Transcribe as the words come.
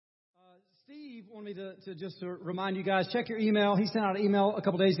Steve wanted me to just remind you guys, check your email. He sent out an email a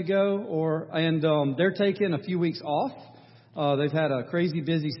couple days ago, and they're taking a few weeks off. They've had a crazy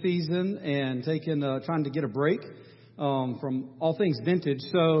busy season and trying to get a break from all things vintage.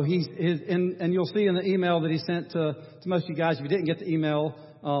 So and you'll see in the email that he sent to most of you guys. If you didn't get the email,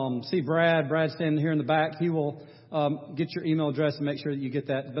 see Brad. Brad's standing here in the back. He will get your email address and make sure that you get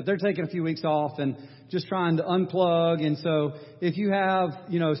that. But they're taking a few weeks off and just trying to unplug. And so if you have,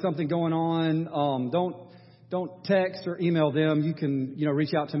 something going on, don't text or email them. You can,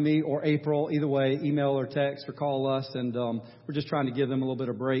 reach out to me or April. Either way, email or text or call us. And we're just trying to give them a little bit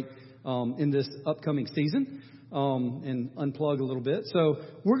of break in this upcoming season and unplug a little bit. So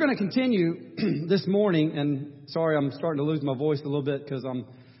we're going to continue this morning. And sorry, I'm starting to lose my voice a little bit because I'm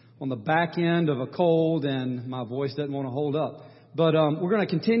on the back end of a cold and my voice doesn't want to hold up. But we're going to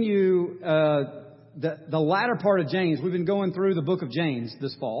continue the latter part of James. We've been going through the book of James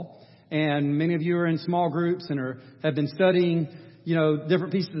this fall. And many of you are in small groups and have been studying,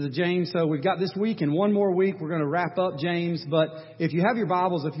 different pieces of James. So we've got this week and one more week. We're going to wrap up James. But if you have your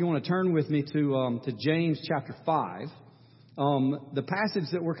Bibles, if you want to turn with me to James chapter 5, the passage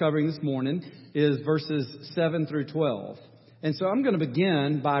that we're covering this morning is verses 7 through 12. And so I'm going to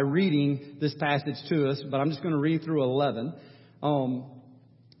begin by reading this passage to us, but I'm just going to read through 11.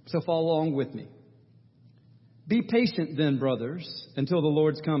 So follow along with me. Be patient then, brothers, until the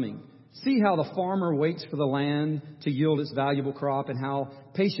Lord's coming. See how the farmer waits for the land to yield its valuable crop and how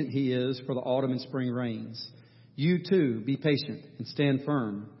patient he is for the autumn and spring rains. You too, be patient and stand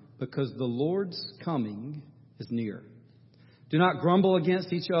firm because the Lord's coming is near. Do not grumble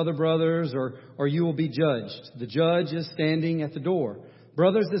against each other, brothers, or you will be judged. The judge is standing at the door.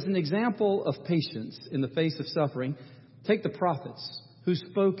 Brothers, as an example of patience in the face of suffering, take the prophets who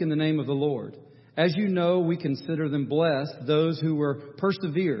spoke in the name of the Lord. As you know, we consider them blessed, those who were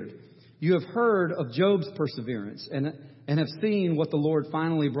persevered. You have heard of Job's perseverance and have seen what the Lord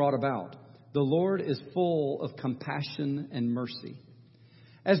finally brought about. The Lord is full of compassion and mercy.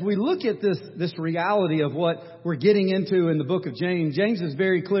 As we look at this reality of what we're getting into in the book of James, James is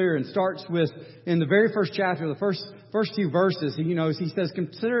very clear and starts with, in the very first chapter, the first few verses, he says,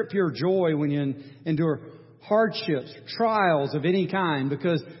 consider it pure joy when you endure hardships, trials of any kind,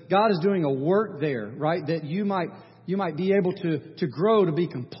 because God is doing a work there, right? That you might be able to grow to be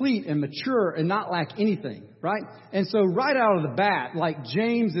complete and mature and not lack anything, right? And so right out of the bat, like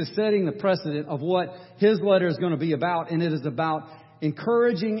James is setting the precedent of what his letter is going to be about, and it is about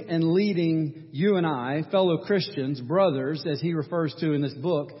encouraging and leading you and I, fellow Christians, brothers, as he refers to in this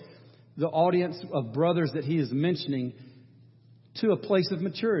book, the audience of brothers that he is mentioning, to a place of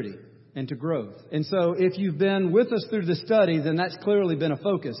maturity and to growth. And so if you've been with us through the study, then that's clearly been a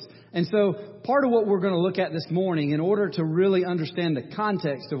focus. And so part of what we're going to look at this morning, in order to really understand the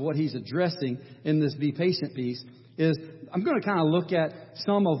context of what he's addressing in this Be Patient piece, is I'm going to kind of look at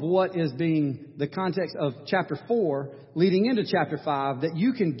some of what is being the context of chapter 4 leading into chapter 5, that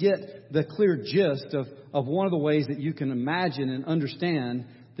you can get the clear gist of one of the ways that you can imagine and understand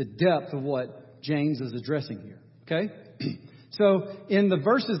the depth of what James is addressing here. Okay? So in the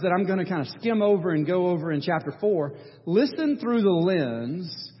verses that I'm going to kind of skim over and go over in chapter 4, listen through the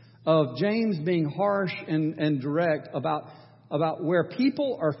lens of James being harsh and direct about where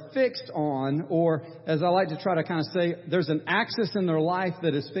people are fixed on, or as I like to try to kind of say, there's an axis in their life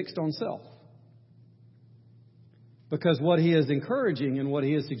that is fixed on self. Because what he is encouraging and what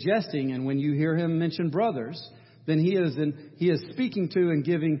he is suggesting, and when you hear him mention brothers, then he is speaking to and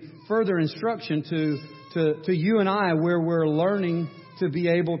giving further instruction to you and I, where we're learning to be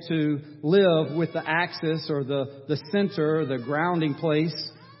able to live with the axis or the center, the grounding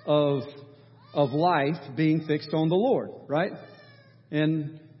place of life being fixed on the Lord, right?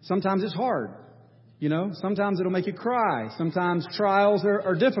 And sometimes it's hard, sometimes it'll make you cry. Sometimes trials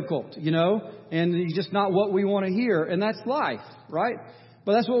are difficult, and it's just not what we want to hear. And that's life, right?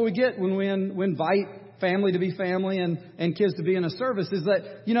 But that's what we get when we invite family to be family and kids to be in a service, is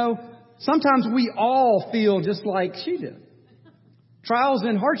that, sometimes we all feel just like she did. Trials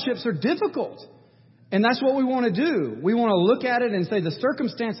and hardships are difficult. And that's what we want to do. We want to look at it and say the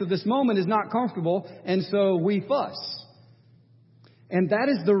circumstance of this moment is not comfortable, and so we fuss. And that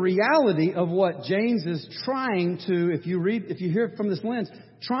is the reality of what James is trying to, if you hear it from this lens,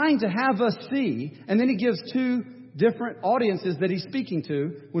 trying to have us see. And then he gives two different audiences that he's speaking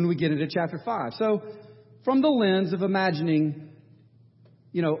to when we get into chapter 5. So from the lens of imagining,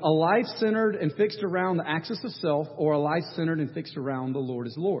 a life centered and fixed around the axis of self, or a life centered and fixed around the Lord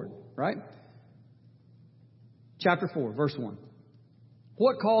as Lord, right? Chapter 4, verse 1.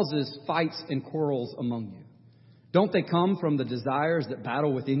 What causes fights and quarrels among you? Don't they come from the desires that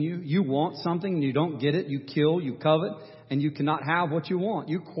battle within you? You want something and you don't get it. You kill, you covet, and you cannot have what you want.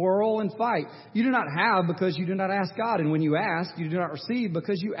 You quarrel and fight. You do not have because you do not ask God. And when you ask, you do not receive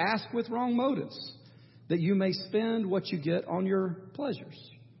because you ask with wrong motives, that you may spend what you get on your pleasures.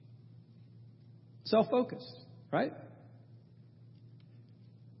 Self-focused, right?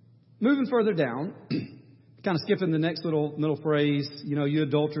 Moving further down, kind of skipping the next little phrase, you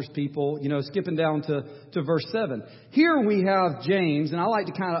adulterous people, skipping down to verse 7. Here we have James, and I like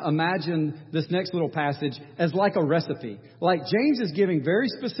to kind of imagine this next little passage as like a recipe. Like James is giving very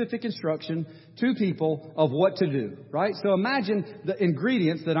specific instruction to people of what to do, right? So imagine the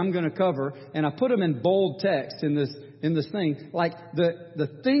ingredients that I'm going to cover, and I put them in bold text in this thing, like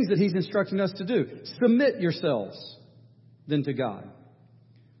the things that he's instructing us to do. Submit yourselves then to God.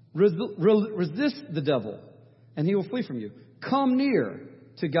 Resist the devil, and he will flee from you. Come near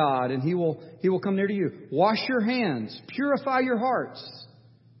to God, and he will come near to you. Wash your hands. Purify your hearts.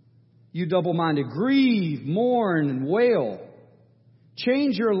 You double-minded. Grieve, mourn, and wail.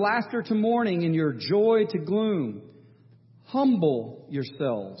 Change your laughter to mourning and your joy to gloom. Humble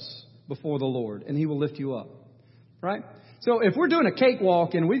yourselves before the Lord, and he will lift you up. Right? So if we're doing a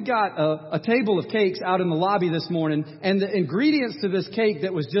cakewalk and we've got a table of cakes out in the lobby this morning, and the ingredients to this cake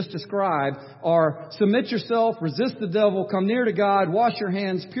that was just described are submit yourself, resist the devil, come near to God, wash your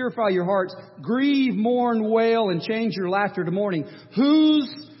hands, purify your hearts, grieve, mourn, wail, and change your laughter to mourning. Who's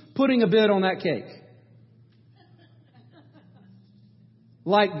putting a bid on that cake?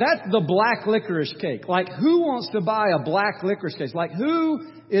 Like, that's the black licorice cake. Like, who wants to buy a black licorice cake? Like, who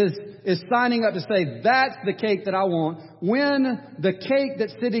is signing up to say, that's the cake that I want, when the cake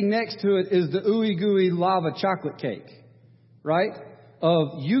that's sitting next to it is the ooey gooey lava chocolate cake, right?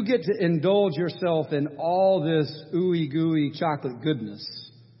 Of you get to indulge yourself in all this ooey gooey chocolate goodness.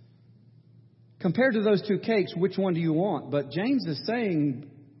 Compared to those two cakes, which one do you want? But James is saying,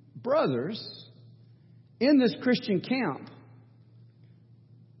 brothers, in this Christian camp,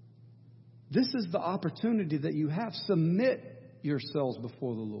 this is the opportunity that you have. Submit yourselves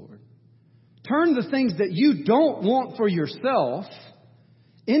before the Lord. Turn the things that you don't want for yourself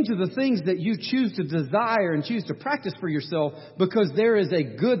into the things that you choose to desire and choose to practice for yourself, because there is a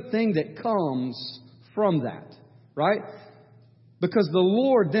good thing that comes from that, right? Because the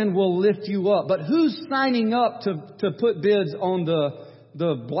Lord then will lift you up. But who's signing up to put bids on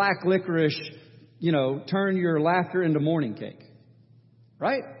the black licorice, turn your laughter into morning cake,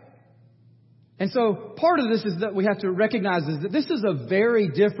 right? And so part of this is that we have to recognize is that this is a very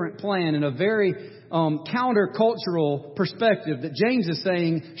different plan and a very countercultural perspective that James is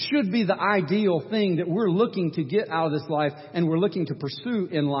saying should be the ideal thing that we're looking to get out of this life and we're looking to pursue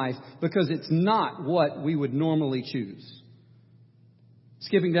in life, because it's not what we would normally choose.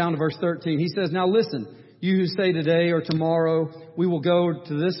 Skipping down to verse 13, he says, now listen, you who say today or tomorrow we will go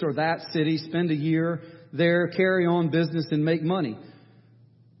to this or that city, spend a year there, carry on business and make money.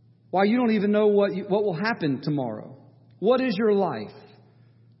 Why, you don't even know what will happen tomorrow. What is your life?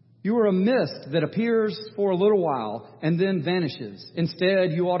 You are a mist that appears for a little while and then vanishes.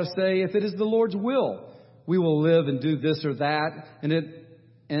 Instead, you ought to say, if it is the Lord's will, we will live and do this or that.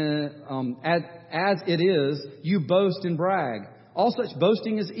 As it is, you boast and brag. All such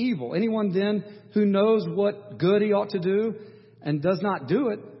boasting is evil. Anyone then who knows what good he ought to do and does not do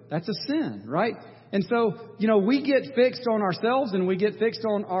it, that's a sin, right? And so, we get fixed on ourselves and we get fixed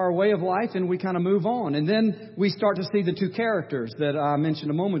on our way of life and we kind of move on. And then we start to see the two characters that I mentioned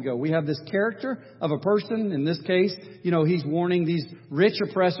a moment ago. We have this character of a person. In this case, he's warning these rich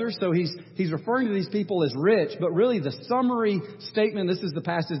oppressors. So he's referring to these people as rich. But really the summary statement, this is the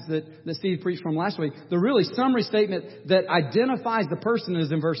passage that Steve preached from last week. The really summary statement that identifies the person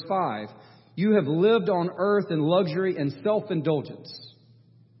is in verse 5. You have lived on earth in luxury and self-indulgence.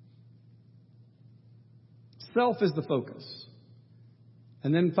 Self is the focus.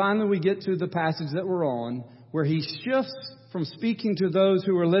 And then finally we get to the passage that we're on, where he shifts from speaking to those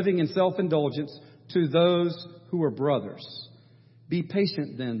who are living in self-indulgence to those who are brothers. Be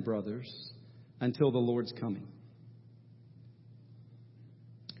patient then, brothers, until the Lord's coming.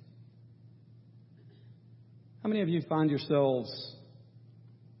 How many of you find yourselves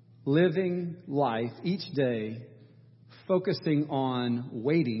living life each day focusing on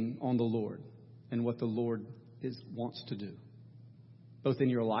waiting on the Lord and what the Lord wants to do, both in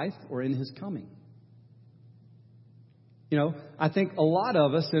your life or in his coming? I think a lot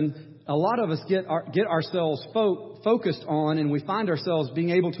of us get ourselves focused on, and we find ourselves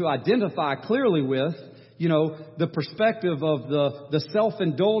being able to identify clearly with, the perspective of the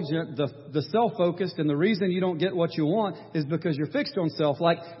self-indulgent, the self-focused, and the reason you don't get what you want is because you're fixed on self.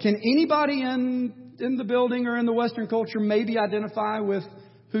 Like, can anybody in the building or in the Western culture maybe identify with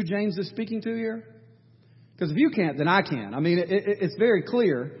who James is speaking to here? Because if you can't, then I can. I mean, it's very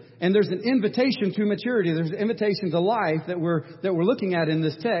clear. And there's an invitation to maturity. There's an invitation to life that we're looking at in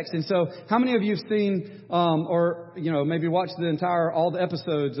this text. And so, how many of you have seen, maybe watched all the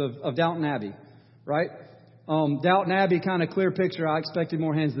episodes of Downton Abbey, right? Downton Abbey, kind of clear picture. I expected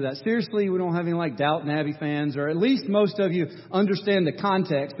more hands to that. Seriously, we don't have any like Downton Abbey fans, or at least most of you understand the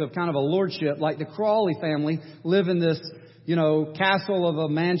context of kind of a lordship. Like the Crawley family live in this, castle of a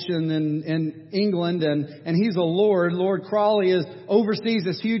mansion in England, and he's a lord. Lord Crawley oversees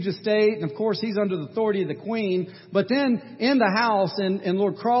this huge estate, and of course he's under the authority of the Queen. But then in the house, in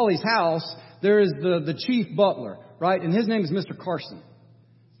Lord Crawley's house, there is the chief butler, right? And his name is Mr. Carson,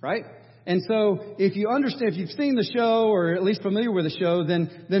 right? And so, if you've seen the show, or at least familiar with the show, then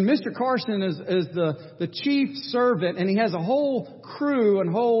Mr. Carson is the chief servant, and he has a whole crew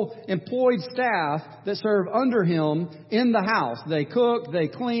and whole employed staff that serve under him in the house. They cook, they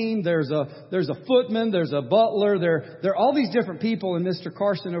clean, there's a footman, there's a butler, there are all these different people, and Mr.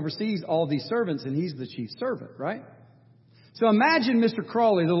 Carson oversees all these servants, and he's the chief servant, right? So imagine Mr.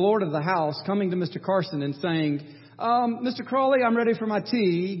 Crawley, the lord of the house, coming to Mr. Carson and saying, Mr. Crawley, I'm ready for my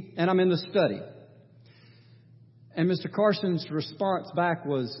tea, and I'm in the study. And Mr. Carson's response back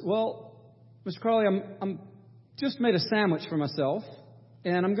was, well, Mr. Crawley, I'm just made a sandwich for myself,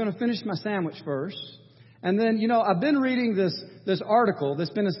 and I'm going to finish my sandwich first. And then, I've been reading this article that's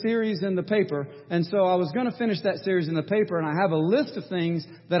been a series in the paper, and so I was going to finish that series in the paper, and I have a list of things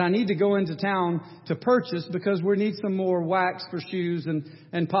that I need to go into town to purchase because we need some more wax for shoes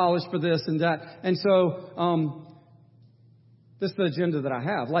and polish for this and that. And so, this is the agenda that I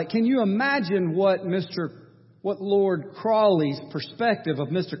have. Like, can you imagine what Lord Crawley's perspective of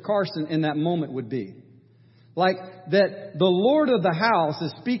Mr. Carson in that moment would be? Like, that the Lord of the house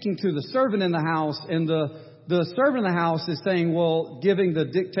is speaking to the servant in the house, and the servant in the house is saying, well, giving the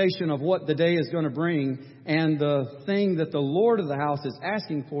dictation of what the day is going to bring, and the thing that the Lord of the house is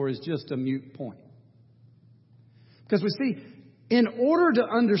asking for is just a moot point. Because we see, in order to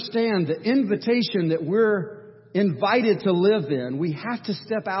understand the invitation that we're invited to live in, we have to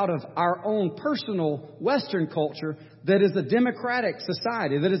step out of our own personal Western culture that is a democratic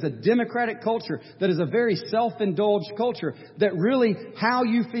society, that is a democratic culture, that is a very self-indulged culture, that really how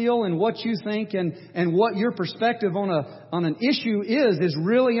you feel and what you think and what your perspective on an issue is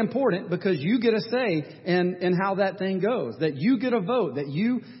really important, because you get a say in how that thing goes, that you get a vote, that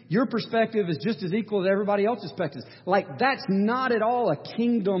your perspective is just as equal to everybody else's perspective. Like, that's not at all a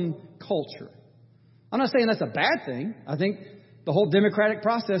kingdom culture. I'm not saying that's a bad thing. I think the whole democratic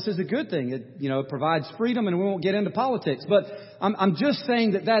process is a good thing. It provides freedom, and we won't get into politics. But I'm just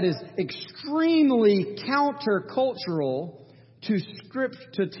saying that is extremely countercultural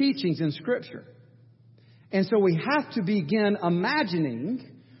to teachings in Scripture. And so we have to begin imagining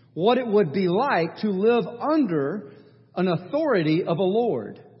what it would be like to live under an authority of a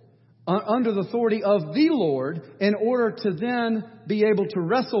Lord, under the authority of the Lord, in order to then be able to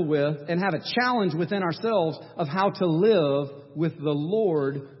wrestle with and have a challenge within ourselves of how to live with the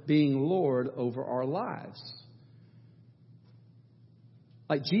Lord being Lord over our lives.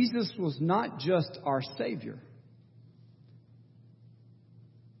 Like, Jesus was not just our Savior.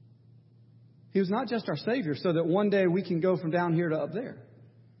 He was not just our Savior so that one day we can go from down here to up there.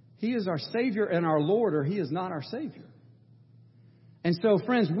 He is our Savior and our Lord, or He is not our Savior. And so,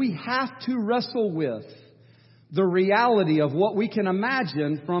 friends, we have to wrestle with the reality of what we can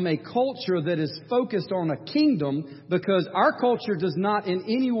imagine from a culture that is focused on a kingdom, because our culture does not in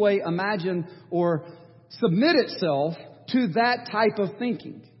any way imagine or submit itself to that type of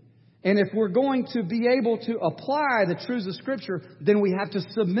thinking. And if we're going to be able to apply the truths of Scripture, then we have to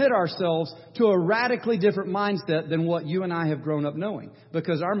submit ourselves to a radically different mindset than what you and I have grown up knowing.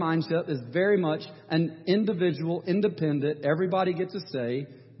 Because our mindset is very much an individual, independent, everybody gets a say,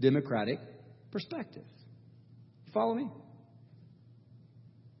 democratic perspective. You follow me?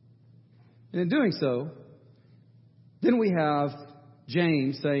 And in doing so, then we have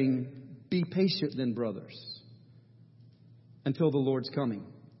James saying, be patient then, brothers, until the Lord's coming.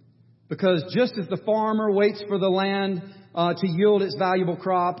 Because just as the farmer waits for the land to yield its valuable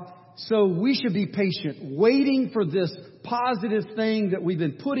crop, so we should be patient, waiting for this positive thing that we've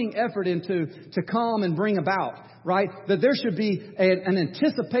been putting effort into to come and bring about, right? That there should be an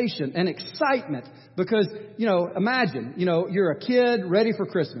anticipation, an excitement. Because, imagine, you're a kid ready for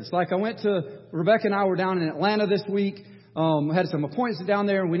Christmas. Like Rebecca and I were down in Atlanta this week. Had some appointments down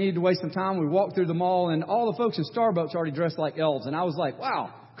there, and we needed to waste some time. We walked through the mall, and all the folks in Starbucks already dressed like elves. And I was like,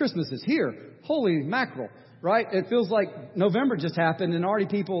 wow, Christmas is here. Holy mackerel, right? It feels like November just happened, and already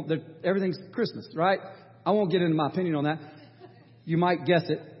everything's Christmas, right? I won't get into my opinion on that. You might guess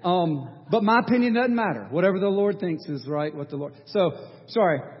it. But my opinion doesn't matter. Whatever the Lord thinks is right, So,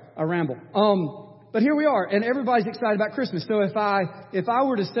 sorry, I ramble. But here we are, and everybody's excited about Christmas. So if I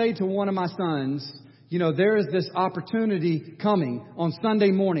were to say to one of my sons, there is this opportunity coming on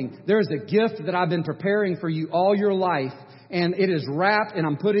Sunday morning. There is a gift that I've been preparing for you all your life, and it is wrapped, and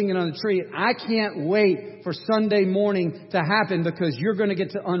I'm putting it on the tree. I can't wait for Sunday morning to happen, because you're going to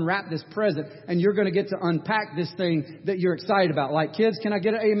get to unwrap this present, and you're going to get to unpack this thing that you're excited about. Like, kids, can I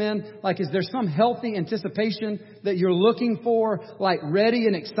get an amen? Like, is there some healthy anticipation that you're looking for, like ready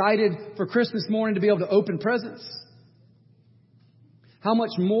and excited for Christmas morning to be able to open presents? How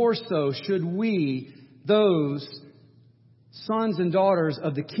much more so should we, those sons and daughters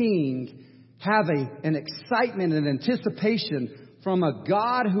of the King, have an excitement and anticipation from a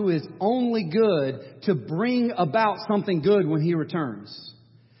God who is only good to bring about something good when He returns.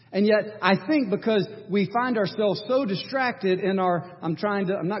 And yet, I think because we find ourselves so distracted in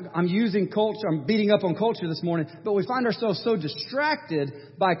I'm using culture, I'm beating up on culture this morning, but we find ourselves so distracted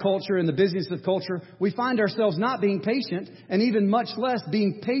by culture and the busyness of culture, we find ourselves not being patient, and even much less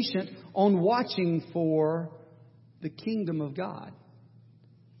being patient on watching for the kingdom of God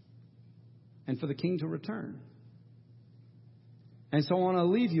and for the King to return. And so I want to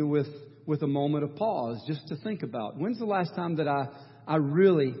leave you with a moment of pause just to think about, when's the last time that I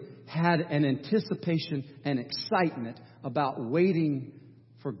really had an anticipation and excitement about waiting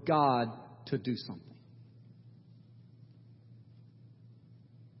for God to do something?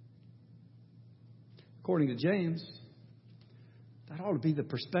 According to James, that ought to be the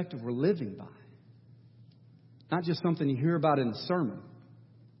perspective we're living by. Not just something you hear about in a sermon.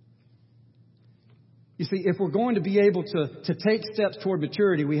 You see, if we're going to be able to take steps toward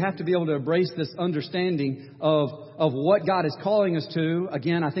maturity, we have to be able to embrace this understanding of what God is calling us to.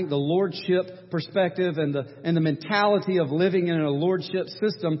 Again, I think the lordship perspective and the mentality of living in a lordship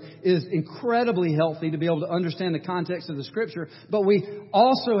system is incredibly healthy to be able to understand the context of the Scripture. But we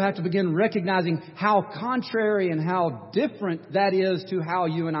also have to begin recognizing how contrary and how different that is to how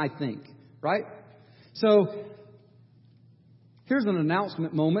you and I think, right? So here's an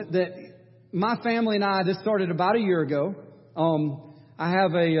announcement moment that my family and I, this started about a year ago. I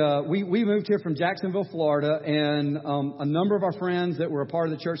have we moved here from Jacksonville, Florida, and a number of our friends that were a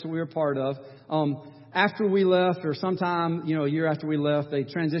part of the church that we were a part of, after we left, or sometime, a year after we left, they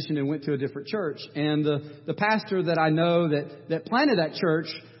transitioned and went to a different church. And the pastor that I know that planted that church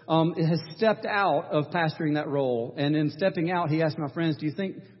has stepped out of pastoring that role. And in stepping out, he asked my friends, do you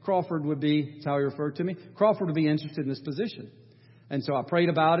think Crawford would be, that's how he referred to me, Crawford would be interested in this position? And so I prayed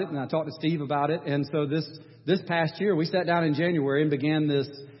about it, and I talked to Steve about it. And so this past year, we sat down in January and began this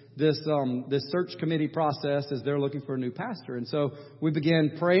search committee process as they're looking for a new pastor. And so we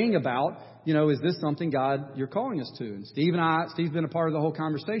began praying about, is this something, God, you're calling us to? And Steve's been a part of the whole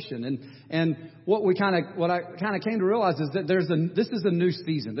conversation. And what I kind of came to realize is that this is a new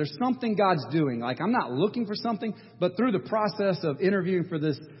season. There's something God's doing. Like, I'm not looking for something, but through the process of interviewing for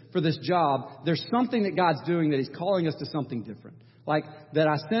this job, there's something that God's doing that He's calling us to something different. Like that,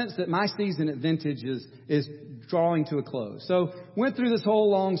 I sense that my season at Vintage is drawing to a close. So went through this whole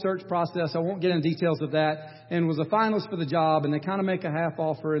long search process. I won't get into details of that, and was a finalist for the job. And they kind of make a half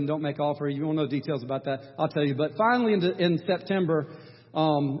offer and don't make offer. You won't know details about that, I'll tell you. But finally, in September,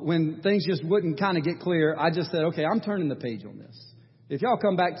 when things just wouldn't kind of get clear, I just said, okay, I'm turning the page on this. If y'all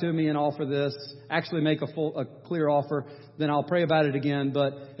come back to me and offer this, actually make a clear offer, then I'll pray about it again.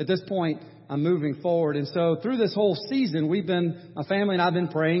 But at this point, I'm moving forward. And so through this whole season, my family and I have been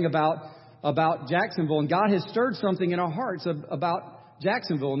praying about Jacksonville. And God has stirred something in our hearts about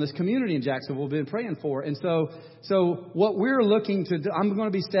Jacksonville and this community in Jacksonville we've been praying for. And so what we're looking to do, I'm going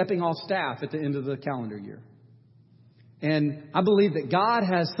to be stepping off staff at the end of the calendar year. And I believe that God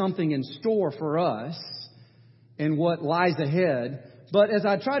has something in store for us and what lies ahead. But as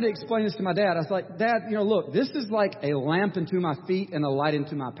I tried to explain this to my dad, I was like, Dad, look, this is like a lamp unto my feet and a light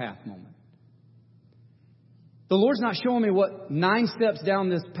into my path moment. The Lord's not showing me what 9 steps down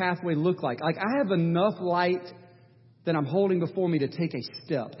this pathway look like. Like, I have enough light that I'm holding before me to take a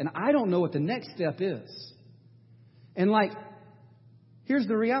step. And I don't know what the next step is. And here's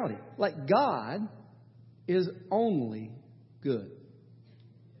the reality. God is only good.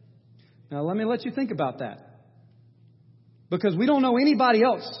 Now, let me let you think about that. Because we don't know anybody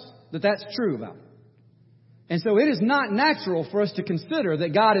else that's true about. And so it is not natural for us to consider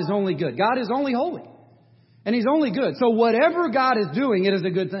that God is only good. God is only holy. And He's only good. So whatever God is doing, it is a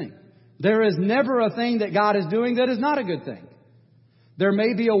good thing. There is never a thing that God is doing that is not a good thing. There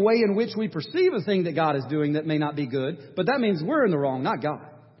may be a way in which we perceive a thing that God is doing that may not be good, but that means we're in the wrong, not God.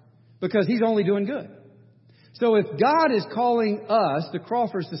 Because He's only doing good. So if God is calling us, the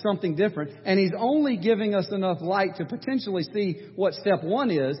Crawfords, to something different, and He's only giving us enough light to potentially see what step one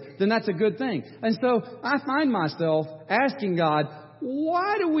is, then that's a good thing. And so I find myself asking God,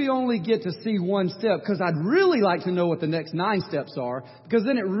 why do we only get to see one step? Because I'd really like to know what the next 9 steps are. Because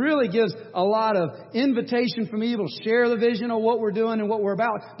then it really gives a lot of invitation for me to share the vision of what we're doing and what we're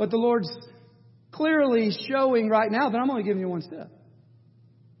about. But the Lord's clearly showing right now that I'm only giving you one step.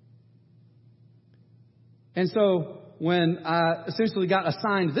 And so when I essentially got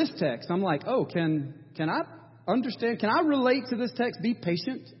assigned this text, I'm like, oh, can I understand? Can I relate to this text? Be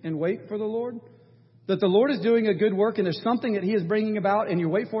patient and wait for the Lord. That the Lord is doing a good work and there's something that He is bringing about and you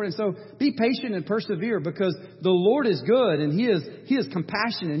wait for it. And so be patient and persevere because the Lord is good and He is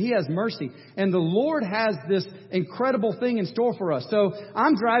compassionate and He has mercy. And the Lord has this incredible thing in store for us. So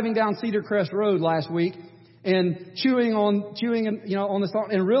I'm driving down Cedar Crest Road last week and chewing on the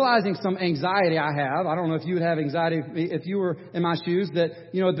salt and realizing some anxiety I have. I don't know if you would have anxiety if you were in my shoes that,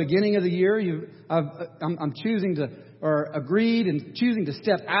 at the beginning of the year, I'm choosing to, or agreed and choosing to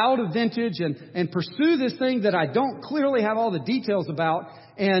step out of vintage and pursue this thing that I don't clearly have all the details about.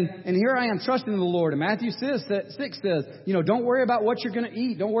 And here I am trusting the Lord. And Matthew 6 says, don't worry about what you're going to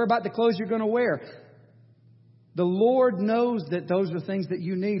eat. Don't worry about the clothes you're going to wear. The Lord knows that those are things that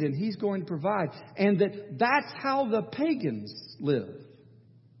you need and He's going to provide. And that's how the pagans live.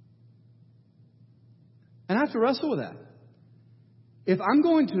 And I have to wrestle with that. If I'm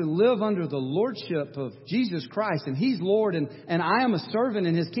going to live under the lordship of Jesus Christ and He's Lord and I am a servant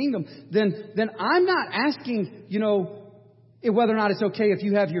in His kingdom, then I'm not asking, whether or not it's okay if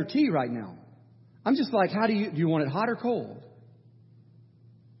you have your tea right now. I'm just like, do you want it hot or cold?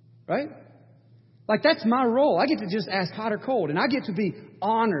 Right? Like that's my role. I get to just ask hot or cold. And I get to be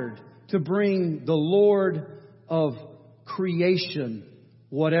honored to bring the Lord of creation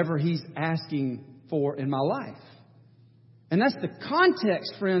whatever He's asking for in my life. And that's the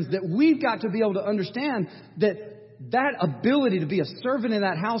context, friends, that we've got to be able to understand that ability to be a servant in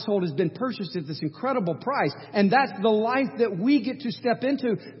that household has been purchased at this incredible price. And that's the life that we get to step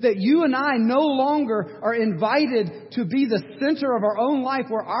into, that you and I no longer are invited to be the center of our own life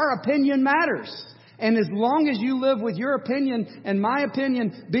where our opinion matters. And as long as you live with your opinion and my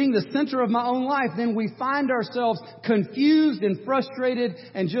opinion being the center of my own life, then we find ourselves confused and frustrated.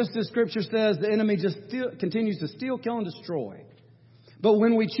 And just as Scripture says, the enemy just continues to steal, kill, and destroy. But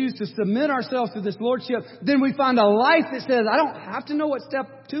when we choose to submit ourselves to this lordship, then we find a life that says, I don't have to know what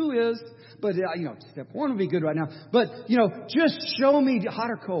step 2 is. But, step 1 would be good right now. But, just show me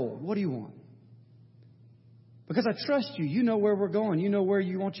hot or cold. What do you want? Because I trust you. You know where we're going. You know where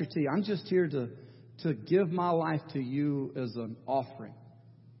you want your tea. I'm just here to give my life to you as an offering.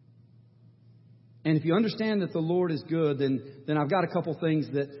 And if you understand that the Lord is good, then I've got a couple things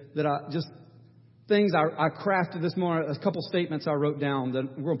that I crafted this morning, a couple statements I wrote down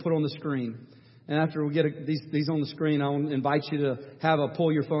that we're going to put on the screen. And after we get these on the screen, I'll invite you to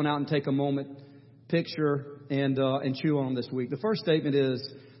pull your phone out and take a moment, picture, and chew on this week. The first statement is,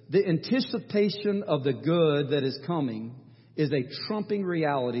 the anticipation of the good that is coming is a trumping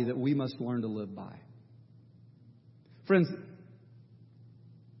reality that we must learn to live by. Friends,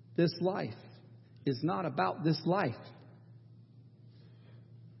 this life is not about this life.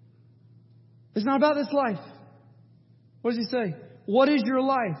 It's not about this life. What does He say? What is your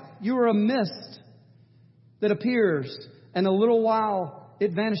life? You are a mist that appears, and a little while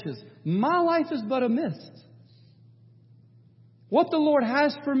it vanishes. My life is but a mist. What the Lord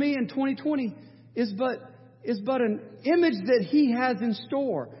has for me in 2020 is but an image that He has in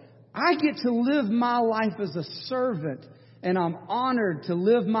store. I get to live my life as a servant, and I'm honored to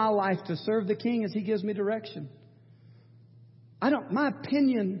live my life to serve the King as He gives me direction. My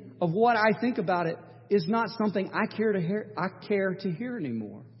opinion of what I think about it is not something I care to hear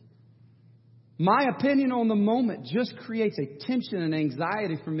anymore. My opinion on the moment just creates a tension and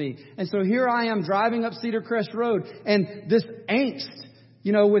anxiety for me. And so here I am driving up Cedar Crest Road, and this angst,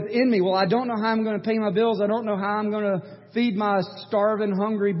 within me. Well, I don't know how I'm going to pay my bills. I don't know how I'm going to feed my starving,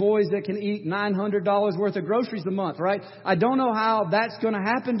 hungry boys that can eat $900 worth of groceries a month, right? I don't know how that's going to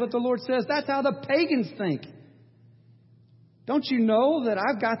happen, but the Lord says that's how the pagans think. Don't you know that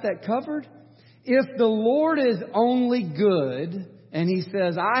I've got that covered? If the Lord is only good and He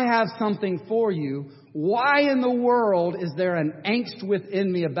says, I have something for you, Why in the world is there an angst within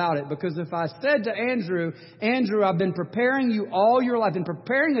me about it? Because if I said to Andrew, I've been preparing you all your life, I've been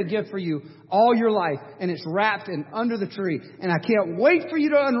preparing a gift for you all your life, and it's wrapped in under the tree, and I can't wait for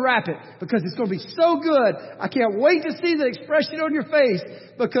you to unwrap it because it's going to be so good. I can't wait to see the expression on your face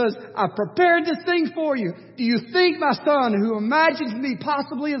because I've prepared this thing for you. Do you think my son, who imagines me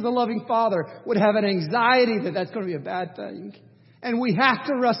possibly as a loving father, would have an anxiety that that's going to be a bad thing? And we have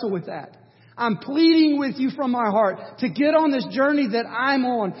to wrestle with that. I'm pleading with you from my heart to get on this journey that I'm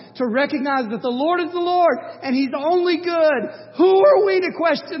on, to recognize that the Lord is the Lord and He's only good. Who are we to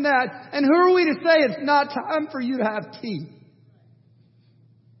question that? And who are we to say it's not time for you to have tea?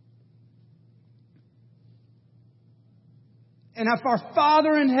 And if our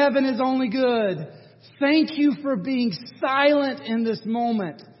Father in heaven is only good, thank you for being silent in this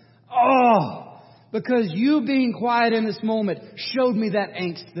moment. Because you being quiet in this moment showed me that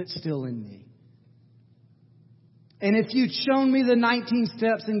angst that's still in me. And if you'd shown me the 19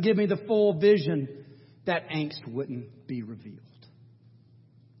 steps and give me the full vision, that angst wouldn't be revealed.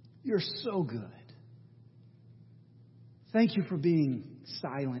 You're so good. Thank you for being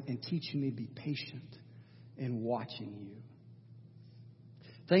silent and teaching me to be patient and watching you.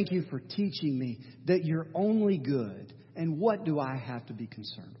 Thank you for teaching me that you're only good. And what do I have to be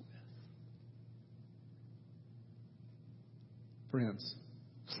concerned with? Friends,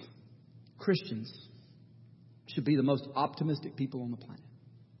 Christians should be the most optimistic people on the planet.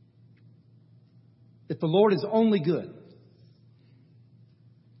 If the Lord is only good,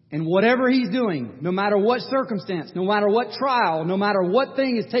 and whatever He's doing, no matter what circumstance, no matter what trial, no matter what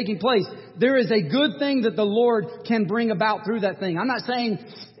thing is taking place, there is a good thing that the Lord can bring about through that thing. I'm not saying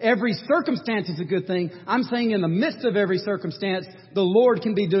every circumstance is a good thing. I'm saying in the midst of every circumstance, the Lord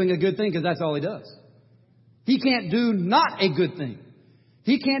can be doing a good thing because that's all He does. He can't do not a good thing.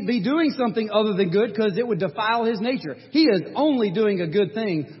 He can't be doing something other than good because it would defile His nature. He is only doing a good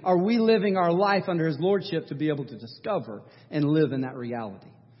thing. Are we living our life under His Lordship to be able to discover and live in that reality?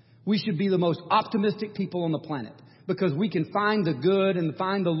 We should be the most optimistic people on the planet because we can find the good and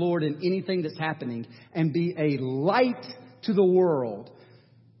find the Lord in anything that's happening and be a light to the world,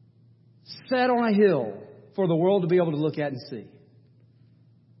 set on a hill for the world to be able to look at and see.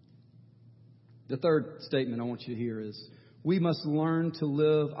 The third statement I want you to hear is, we must learn to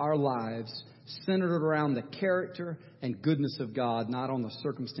live our lives centered around the character and goodness of God, not on the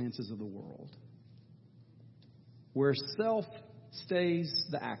circumstances of the world. Where self stays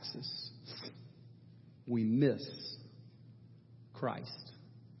the axis, we miss Christ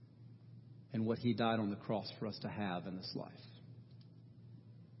and what He died on the cross for us to have in this life.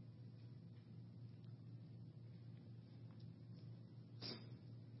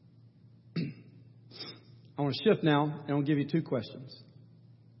 I want to shift now, and I'll give you two questions.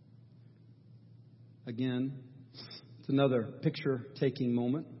 Again, it's another picture-taking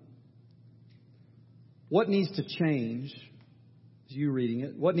moment. What needs to change, as you reading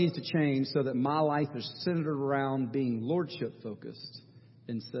it, what needs to change so that my life is centered around being Lordship-focused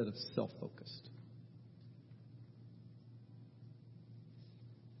instead of self-focused?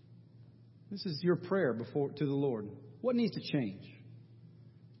 This is your prayer to the Lord. What needs to change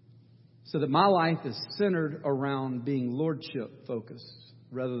so that my life is centered around being Lordship-focused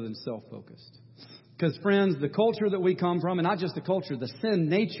rather than self-focused? Because, friends, the culture that we come from, and not just the culture, the sin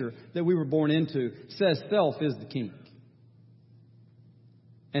nature that we were born into, says self is the king.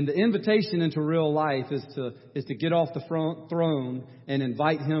 And the invitation into real life is to get off the throne and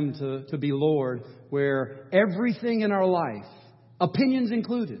invite Him to be Lord, where everything in our life, opinions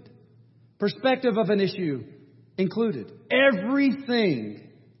included, perspective of an issue included, everything,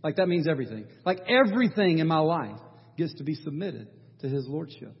 like that means everything, like everything in my life gets to be submitted to His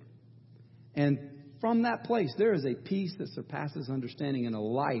Lordship. And from that place, there is a peace that surpasses understanding and a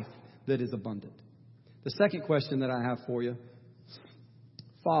life that is abundant. The second question that I have for you,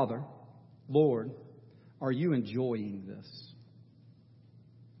 Father, Lord, are you enjoying this?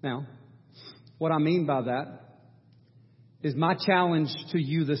 Now, what I mean by that is my challenge to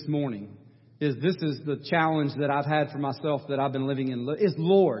you this morning is this is the challenge that I've had for myself that I've been living in, is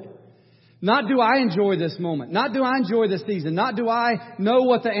Lord. Not do I enjoy this moment. Not do I enjoy this season. Not do I know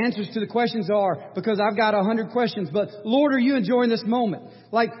what the answers to the questions are because I've got 100 questions. But Lord, are you enjoying this moment?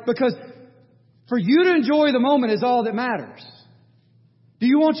 Because for you to enjoy the moment is all that matters. Do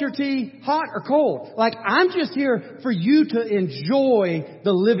you want your tea hot or cold? Like, I'm just here for you to enjoy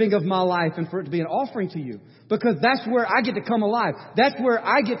the living of my life and for it to be an offering to you. Because that's where I get to come alive. That's where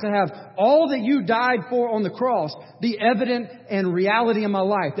I get to have all that you died for on the cross be evident and reality in my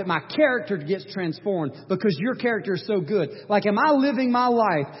life. That my character gets transformed because your character is so good. Like, am I living my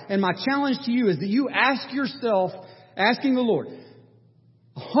life? And my challenge to you is that you ask yourself, asking the Lord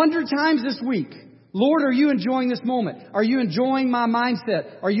 100 times this week, Lord, are you enjoying this moment? Are you enjoying my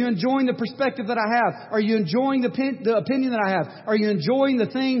mindset? Are you enjoying the perspective that I have? Are you enjoying the opinion that I have? Are you enjoying the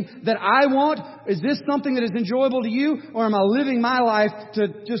thing that I want? Is this something that is enjoyable to you? Or am I living my life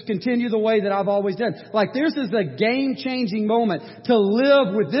to just continue the way that I've always done? Like, this is a game-changing moment to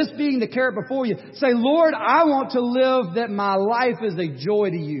live with this being the carrot before you. Say, Lord, I want to live that my life is a joy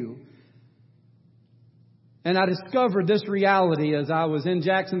to you. And I discovered this reality as I was in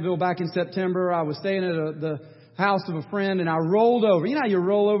Jacksonville back in September. I was staying at the house of a friend, and I rolled over. You know how you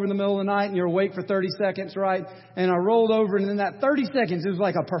roll over in the middle of the night and you're awake for 30 seconds, right? And I rolled over, and in that 30 seconds, it was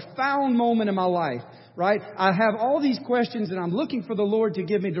like a profound moment in my life, right? I have all these questions, and I'm looking for the Lord to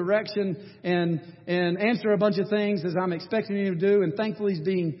give me direction and answer a bunch of things as I'm expecting Him to do. And thankfully,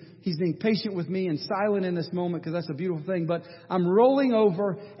 He's being patient with me and silent in this moment, because that's a beautiful thing. But I'm rolling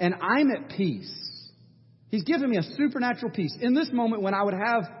over, and I'm at peace. He's given me a supernatural peace. In this moment when I would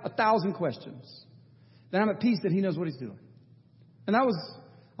have 1,000 questions, then I'm at peace that He knows what He's doing. And that was,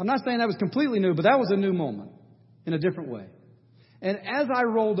 I'm not saying that was completely new, but that was a new moment in a different way. And as I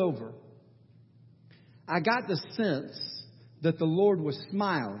rolled over, I got the sense that the Lord was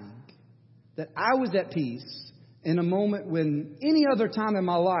smiling, that I was at peace in a moment when any other time in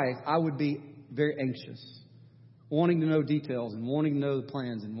my life I would be very anxious, wanting to know details and wanting to know the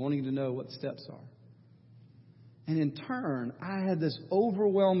plans and wanting to know what the steps are. And in turn, I had this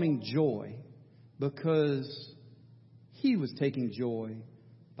overwhelming joy because He was taking joy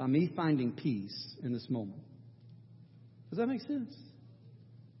by me finding peace in this moment. Does that make sense?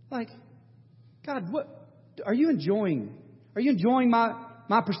 Like, God, what are you enjoying? Are you enjoying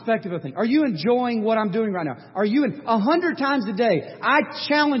my perspective of things? Are you enjoying what I'm doing right now? Are you 100 times a day? I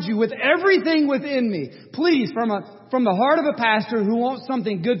challenge you with everything within me. Please, from the heart of a pastor who wants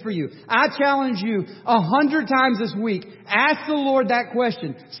something good for you, I challenge you 100 times this week. Ask the Lord that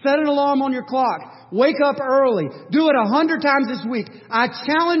question. Set an alarm on your clock. Wake up early. Do it 100 times this week. I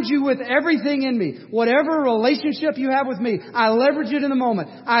challenge you with everything in me. Whatever relationship you have with me, I leverage it in the moment.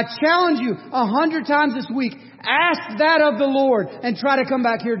 I challenge you 100 times this week. Ask that of the Lord and try to come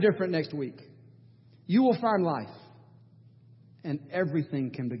back here different next week. You will find life. And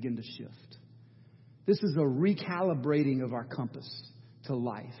everything can begin to shift. This is a recalibrating of our compass to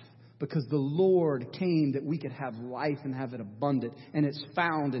life. Because the Lord came that we could have life and have it abundant. And it's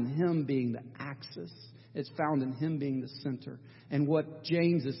found in Him being the axis. It's found in Him being the center. And what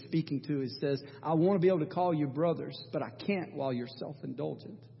James is speaking to is says, I want to be able to call you brothers, but I can't while you're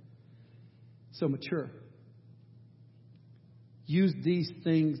self-indulgent. So mature. Use these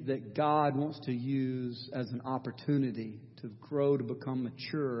things that God wants to use as an opportunity to grow, to become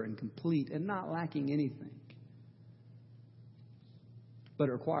mature and complete and not lacking anything. But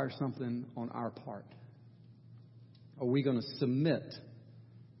it requires something on our part. Are we going to submit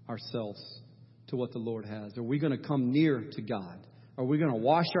ourselves to what the Lord has? Are we going to come near to God? Are we going to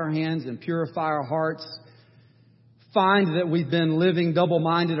wash our hands and purify our hearts? Find that we've been living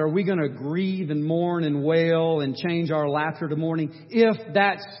double-minded? Are we going to grieve and mourn and wail and change our laughter to mourning? If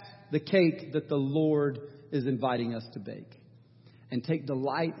that's the cake that the Lord is inviting us to bake. And take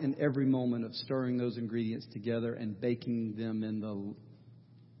delight in every moment of stirring those ingredients together and baking them in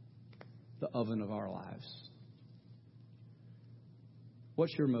the oven of our lives.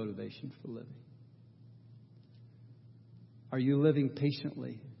 What's your motivation for living? Are you living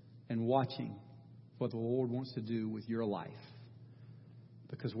patiently and watching what the Lord wants to do with your life?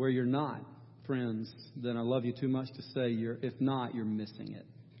 Because where you're not, friends, then I love you too much to say if not, you're missing it.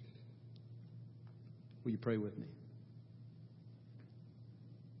 Will you pray with me?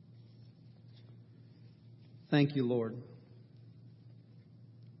 Thank you, Lord,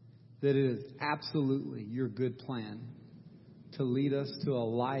 that it is absolutely your good plan to lead us to a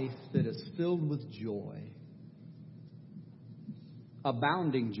life that is filled with joy,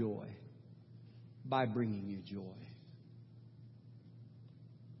 abounding joy, by bringing you joy.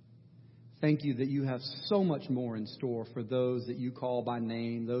 Thank you that you have so much more in store for those that you call by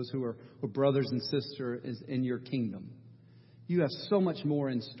name, those who are brothers and sisters in your kingdom. You have so much more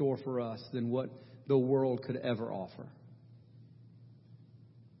in store for us than what the world could ever offer.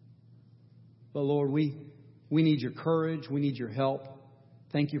 But Lord, we need your courage. We need your help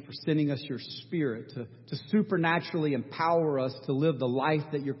Thank you for sending us your Spirit to supernaturally empower us to live the life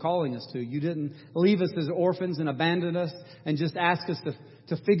that you're calling us to. You didn't leave us as orphans and abandon us and just ask us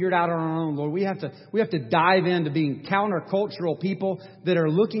to figure it out on our own, Lord. We have to dive into being countercultural people that are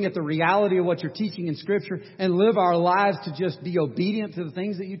looking at the reality of what you're teaching in Scripture and live our lives to just be obedient to the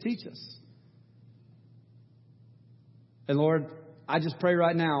things that you teach us. And Lord, I just pray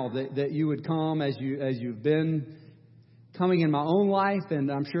right now that you would come as you've been coming in my own life, and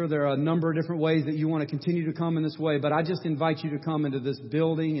I'm sure there are a number of different ways that you want to continue to come in this way, but I just invite you to come into this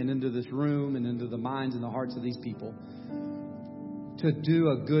building and into this room and into the minds and the hearts of these people to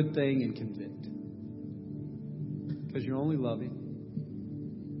do a good thing and convict. Because you're only loving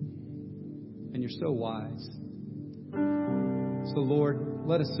and you're so wise. So Lord,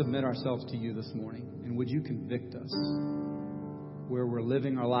 let us submit ourselves to you this morning, and would you convict us where we're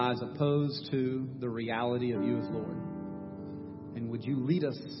living our lives opposed to the reality of you as Lord. And would you lead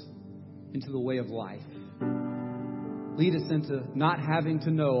us into the way of life? Lead us into not having to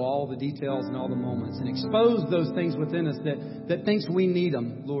know all the details and all the moments, and expose those things within us that thinks we need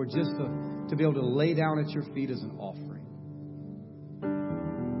them, Lord, just to be able to lay down at your feet as an offering.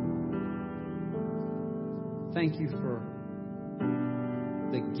 Thank you for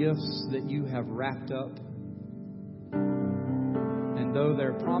the gifts that you have wrapped up. And though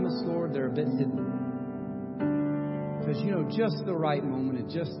they're promised, Lord, they're a bit hidden. Because you know just the right moment and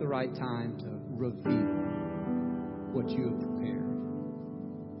just the right time to reveal what you have prepared.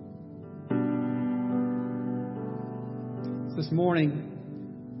 This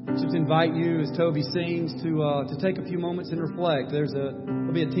morning, I just invite you, as Toby sings, to take a few moments and reflect.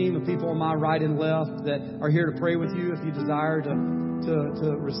 There'll be a team of people on my right and left that are here to pray with you if you desire to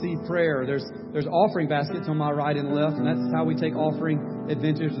receive prayer. There's offering baskets on my right and left, and that's how we take offering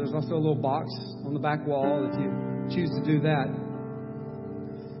adventures. There's also a little box on the back wall if you choose to do that.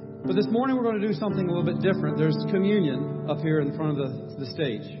 But this morning we're going to do something a little bit different. There's communion up here in front of the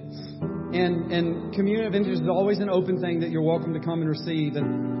stage. And communion adventures is always an open thing that you're welcome to come and receive.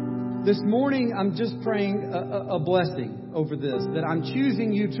 And this morning I'm just praying a blessing over this, that I'm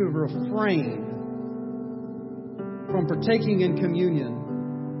choosing you to refrain from partaking in communion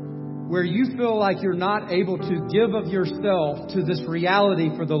where you feel like you're not able to give of yourself to this reality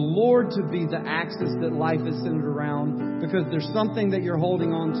for the Lord to be the axis that life is centered around, because there's something that you're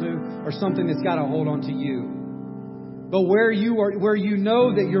holding on to or something that's got to hold on to you. But where you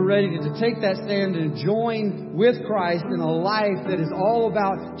know that you're ready to take that stand and join with Christ in a life that is all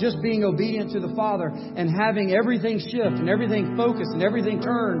about just being obedient to the Father and having everything shift and everything focus and everything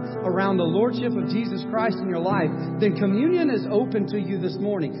turn around the Lordship of Jesus Christ in your life, then communion is open to you this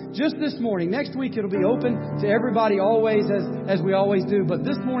morning. Just this morning. Next week it'll be open to everybody always as we always do. But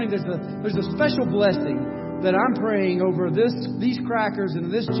this morning there's a special blessing that I'm praying over these crackers and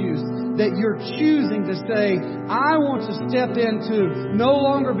this juice, that you're choosing to say, I want to step into no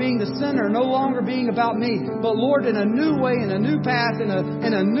longer being the center, no longer being about me, but Lord, in a new way, in a new path, in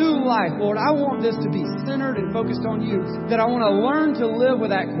a new life. Lord, I want this to be centered and focused on you, that I want to learn to live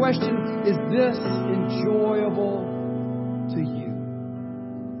with that question, is this enjoyable to you?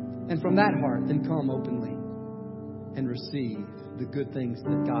 And from that heart, then come openly and receive the good things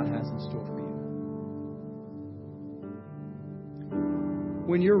that God has in store for you.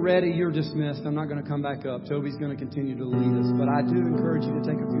 When you're ready, you're dismissed. I'm not going to come back up. Toby's going to continue to lead us. But I do encourage you to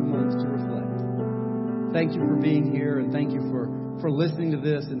take a few moments to reflect. Thank you for being here, and thank you for listening to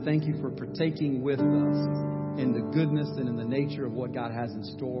this, and thank you for partaking with us in the goodness and in the nature of what God has in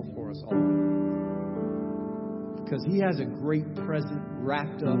store for us all. Because He has a great present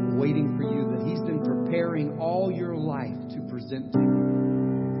wrapped up waiting for you that He's been preparing all your life to present to you.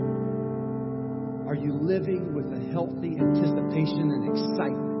 Are you living with a healthy anticipation and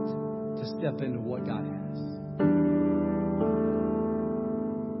excitement to step into what God has?